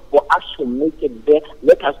possible for us to make it there.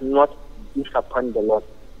 Let us not disappoint the Lord.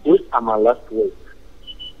 These are my last words.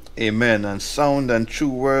 Amen. And sound and true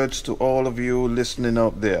words to all of you listening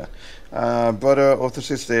out there. Brother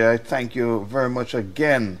Othusitse, I thank you very much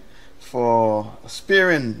again for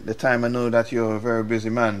sparing the time. I know that you're a very busy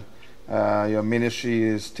man. Your ministry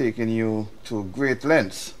is taking you to great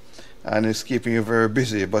lengths and it's keeping you very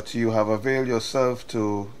busy, but you have availed yourself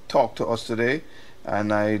to talk to us today,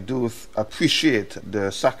 and I do appreciate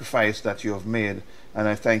the sacrifice that you have made, and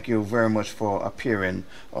I thank you very much for appearing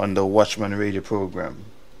on the Watchman Radio Program.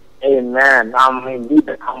 Amen. I'm indeed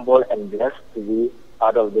humble and blessed to be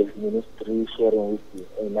part of this ministry, sharing with you.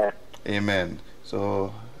 Amen. Amen.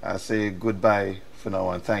 So I say goodbye for now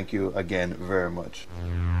and thank you again very much.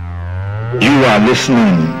 You are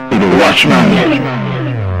listening to the Watchman.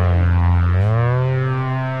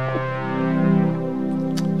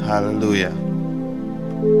 Hallelujah.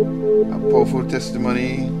 A powerful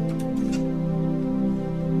testimony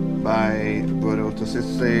by Brother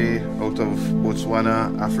Othusitse out of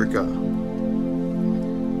Botswana, Africa. A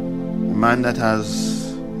man that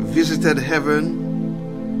has visited heaven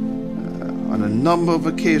on a number of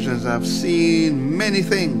occasions. I've seen many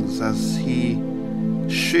things as he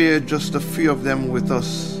shared just a few of them with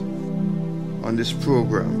us on this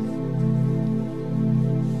program.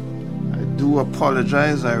 I do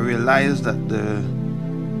apologize. I realized that the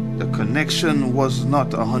connection was not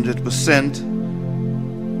 100%,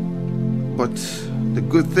 but the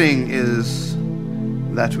good thing is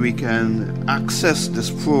that we can access this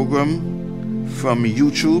program from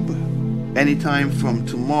YouTube anytime from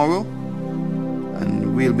tomorrow,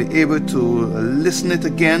 and we'll be able to listen it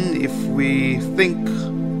again if we think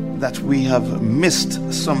that we have missed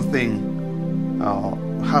something or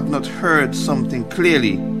have not heard something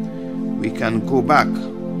clearly. We can go back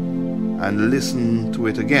and listen to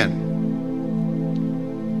it again.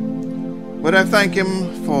 But I thank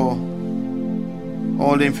him for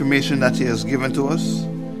all the information that he has given to us,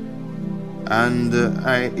 and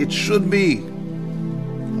it should be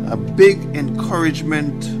a big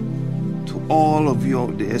encouragement to all of you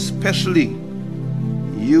out there, especially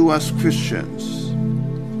you as Christians,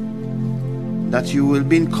 that you will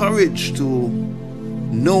be encouraged to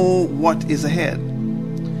know what is ahead,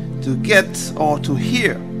 to get or to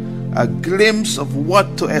hear a glimpse of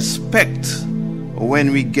what to expect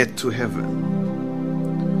when we get to heaven.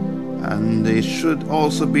 And it should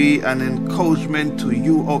also be an encouragement to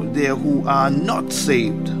you out there who are not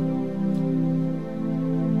saved,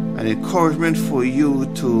 an encouragement for you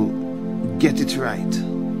to get it right.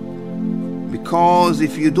 Because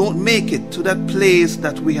if you don't make it to that place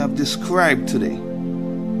that we have described today,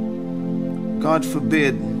 God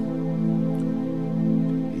forbid,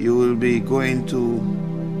 you will be going to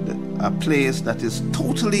a place that is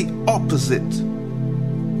totally opposite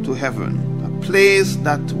to heaven, a place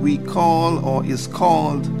that we call or is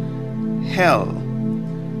called hell,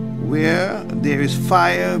 where there is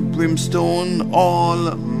fire, brimstone,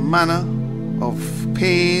 all manner of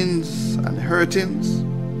pains and hurtings.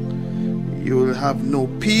 You will have no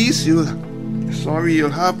peace, you'll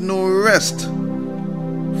have no rest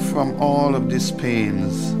from all of these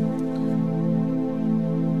pains.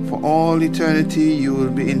 For all eternity you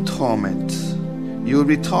will be in torment. You will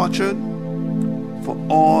be tortured for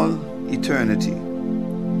all eternity.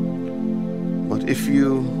 But if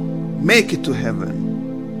you make it to heaven,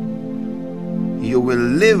 you will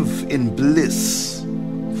live in bliss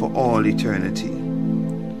for all eternity.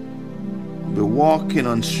 Be walking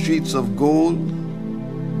on streets of gold.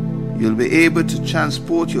 You'll be able to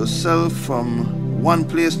transport yourself from one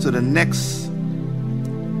place to the next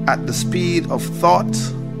at the speed of thought.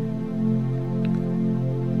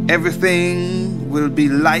 Everything will be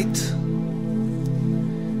light.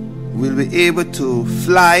 We'll be able to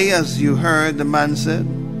fly, as you heard the man said.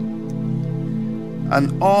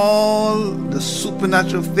 And all the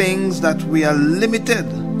supernatural things that we are limited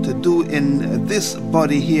to do in this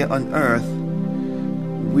body here on earth,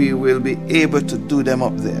 we will be able to do them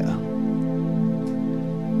up there.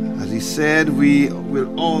 As he said, we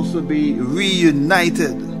will also be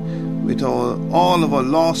reunited with all of our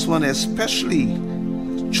lost ones, especially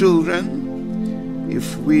children.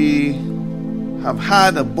 If we have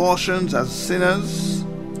had abortions as sinners,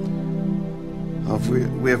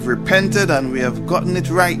 we have repented and we have gotten it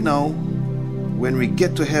right now, when we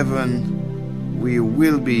get to heaven, we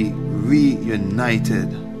will be reunited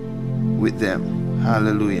with them.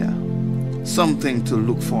 Hallelujah. Something to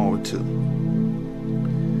look forward to.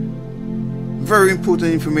 Very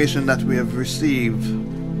important information that we have received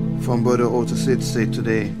from Brother Othusitse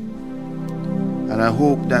today. And I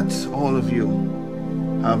hope that all of you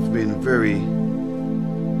have been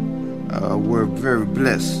were very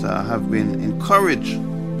blessed, have been encouraged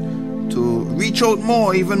to reach out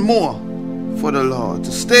more, even more, for the Lord,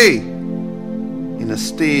 to stay in a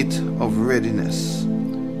state of readiness.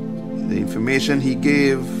 The information he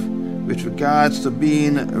gave with regards to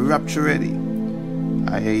being rapture ready,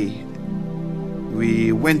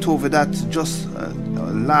 we went over that just in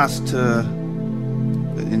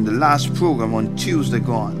the last program on Tuesday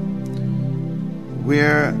gone,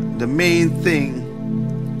 where the main thing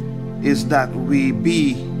is that we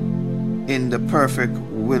be in the perfect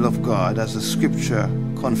will of God, as the scripture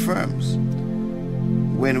confirms.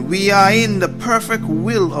 When we are in the perfect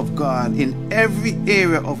will of God in every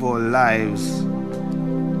area of our lives,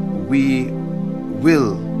 we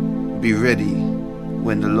will be ready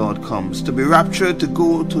when the Lord comes, to be raptured, to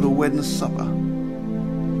go to the wedding supper.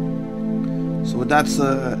 So that's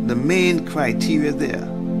the main criteria there.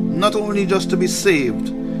 Not only just to be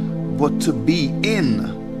saved, but to be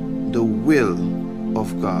in the will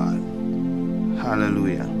of God.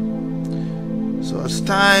 Hallelujah. So as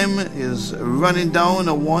time is running down,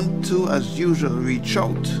 I want to, as usual, reach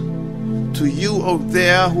out to you out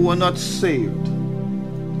there who are not saved,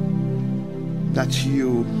 that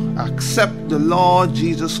you accept the Lord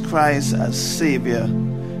Jesus Christ as Savior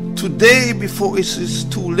today before it is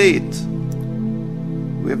too late.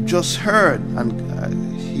 We have just heard, and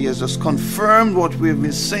he has just confirmed what we have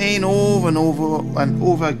been saying over and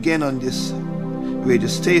over again on this radio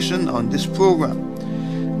station, on this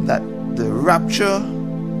program, that the rapture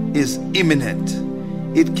is imminent.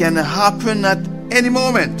 It can happen at any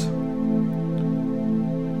moment.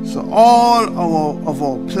 So all of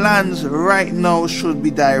our plans right now should be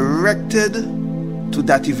directed to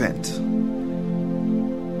that event.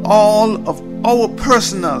 All of our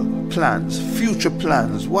personal plans, future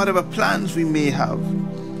plans, whatever plans we may have,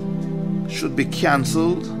 should be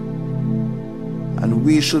cancelled, and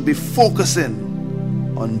we should be focusing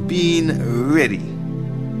on being ready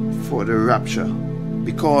for the rapture,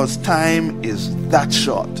 because time is that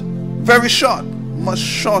short, very short, much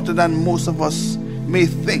shorter than most of us may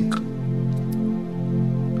think.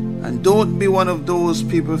 And don't be one of those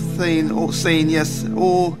people saying yes,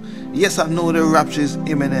 I know the rapture is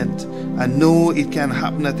imminent, I know it can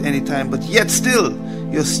happen at any time, but yet still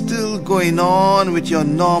you're still going on with your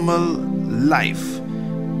normal life,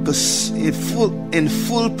 in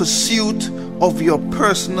full pursuit of your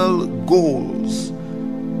personal goals,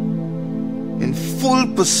 in full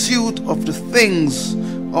pursuit of the things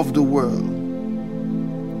of the world.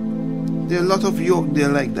 There are a lot of you out there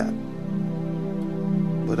like that.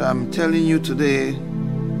 But I'm telling you today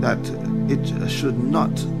that it should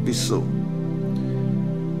not be so.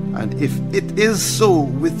 And if it is so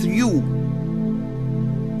with you,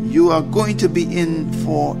 you are going to be in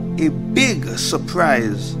for a big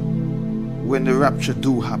surprise when the rapture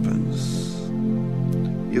happens.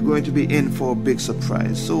 You're going to be in for a big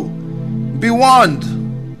surprise. So be warned.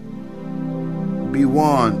 Be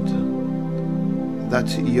warned that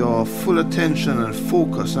your full attention and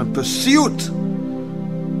focus and pursuit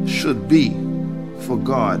should be for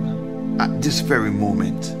God at this very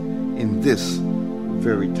moment, in this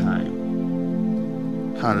very time.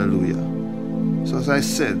 Hallelujah. So as I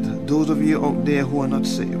said, those of you out there who are not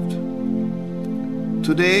saved,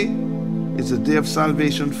 today is a day of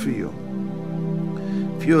salvation for you.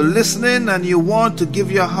 If you're listening and you want to give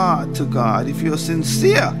your heart to God, if you're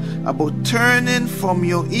sincere about turning from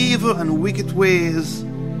your evil and wicked ways,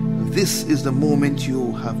 this is the moment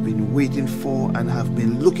you have been waiting for and have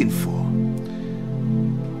been looking for.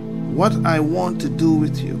 What I want to do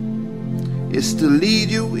with you is to lead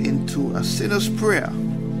you into a sinner's prayer.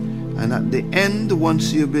 And at the end,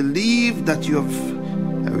 once you believe that you have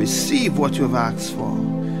received what you have asked for,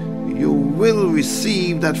 you will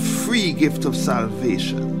receive that free gift of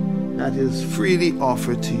salvation that is freely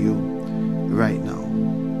offered to you right now.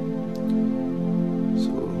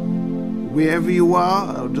 So wherever you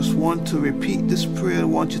are, I just want to repeat this prayer. I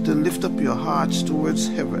want you to lift up your hearts towards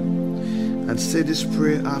heaven and say this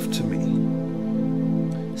prayer after me.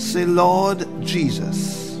 Say, Lord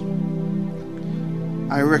Jesus,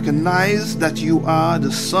 I recognize that you are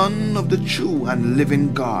the Son of the true and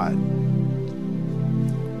living God.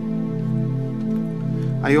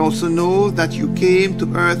 I also know that you came to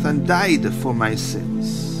earth and died for my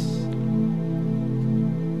sins.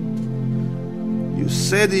 You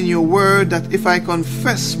said in your word that if I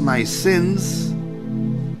confess my sins,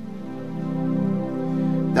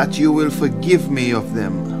 that you will forgive me of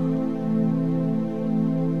them.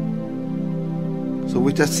 So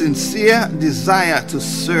with a sincere desire to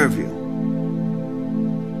serve you,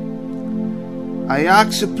 I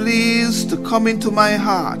ask you please to come into my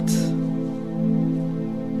heart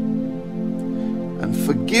and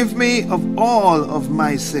forgive me of all of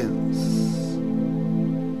my sins.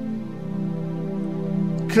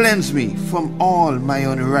 Cleanse me from all my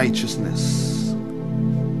unrighteousness.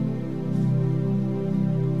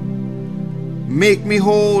 Make me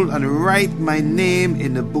whole and write my name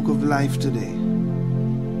in the book of life today.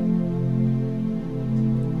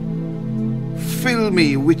 Fill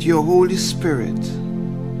me with your Holy Spirit.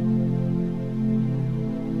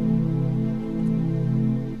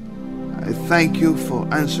 I thank you for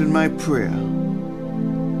answering my prayer.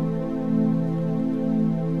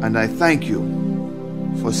 And I thank you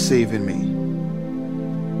for saving me.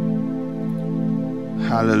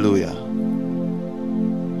 Hallelujah.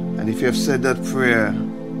 And if you have said that prayer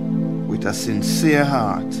with a sincere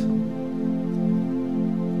heart,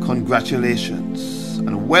 congratulations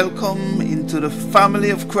and welcome into the family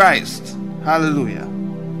of Christ. Hallelujah.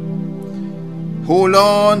 Hold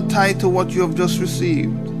on tight to what you have just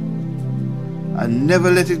received and never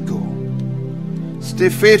let it go. Stay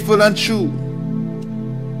faithful and true.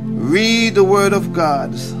 Read the Word of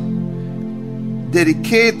God.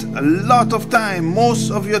 Dedicate a lot of time, most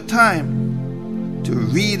of your time, to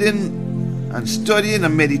reading and studying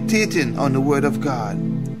and meditating on the Word of God.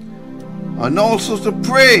 And also to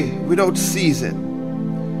pray without ceasing.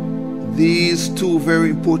 these two very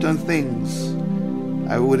important things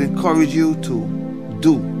I would encourage you to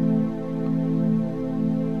do.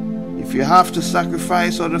 If you have to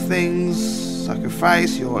sacrifice other things,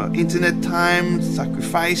 sacrifice your internet time,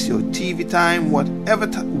 sacrifice your TV time, whatever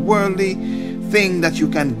worldly thing that you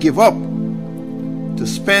can give up to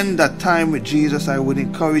spend that time with Jesus, I would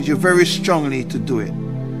encourage you very strongly to do it,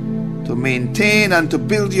 to maintain and to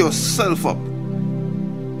build yourself up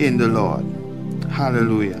in the Lord.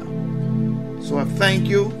 Hallelujah. So I thank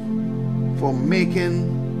you for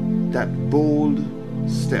making that bold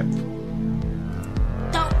step.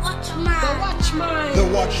 The Watchman. The Watchman. The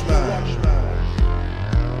Watchman.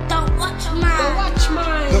 The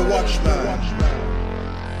Watchman. The Watchman. The Watchman.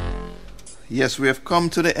 Yes, we have come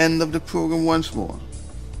to the end of the program once more.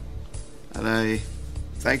 And I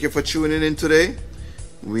thank you for tuning in today.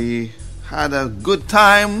 We had a good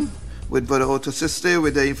time with Brother Othusitse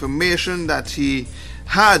with the information that he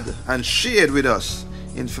had and shared with us.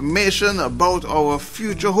 Information about our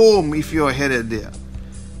future home if you're headed there.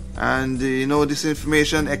 And this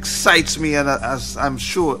information excites me, and as I'm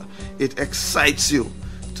sure it excites you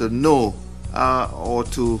to know or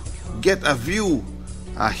to get a view,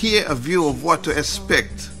 hear a view of what to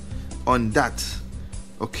expect on that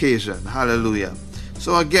occasion. Hallelujah.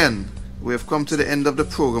 So again, we have come to the end of the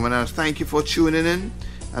program, and I thank you for tuning in,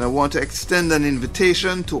 and I want to extend an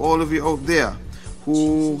invitation to all of you out there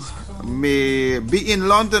who may be in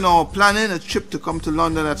London or planning a trip to come to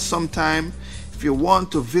London at some time. If you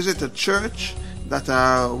want to visit a church that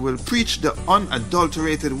will preach the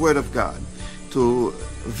unadulterated Word of God, to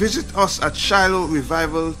visit us at Shiloh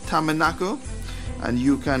Revival Tabernacle, and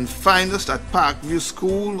you can find us at Parkview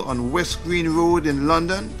School on West Green Road in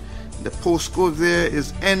London. The postcode there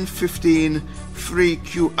is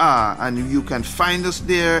N153QR, and you can find us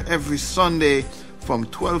there every Sunday from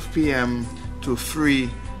 12 p.m. to 3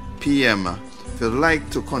 p.m. If you'd like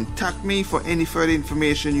to contact me for any further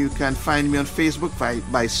information, you can find me on Facebook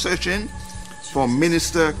by searching for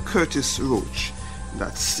Minister Curtis Roach.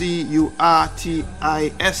 That's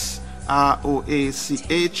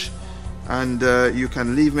CURTISROACH, and you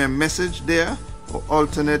can leave me a message there, or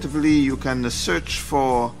alternatively you can search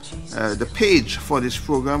for the page for this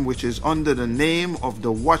program, which is under the name of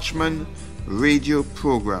the Watchman Radio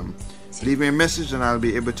Program. Leave me a message and I'll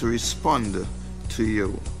be able to respond to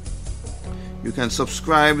you. You can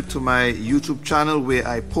subscribe to my YouTube channel where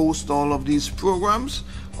I post all of these programs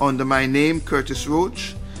under my name, Curtis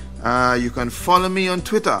Roach. You can follow me on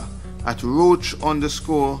Twitter at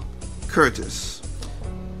Roach_Curtis.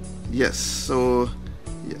 Yes, so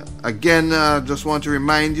again, I just want to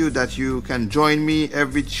remind you that you can join me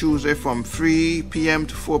every Tuesday from 3 p.m.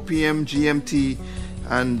 to 4 p.m. GMT,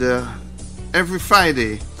 and every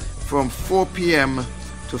Friday from 4 p.m.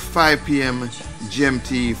 to 5 p.m.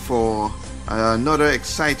 GMT for another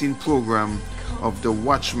exciting program of the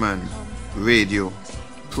Watchman Radio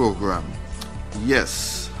Program.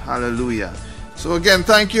 Yes, hallelujah. So again,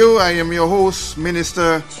 thank you. I am your host,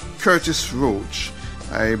 Minister Curtis Roach.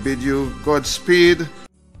 I bid you Godspeed.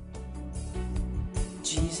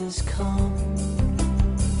 Jesus, come.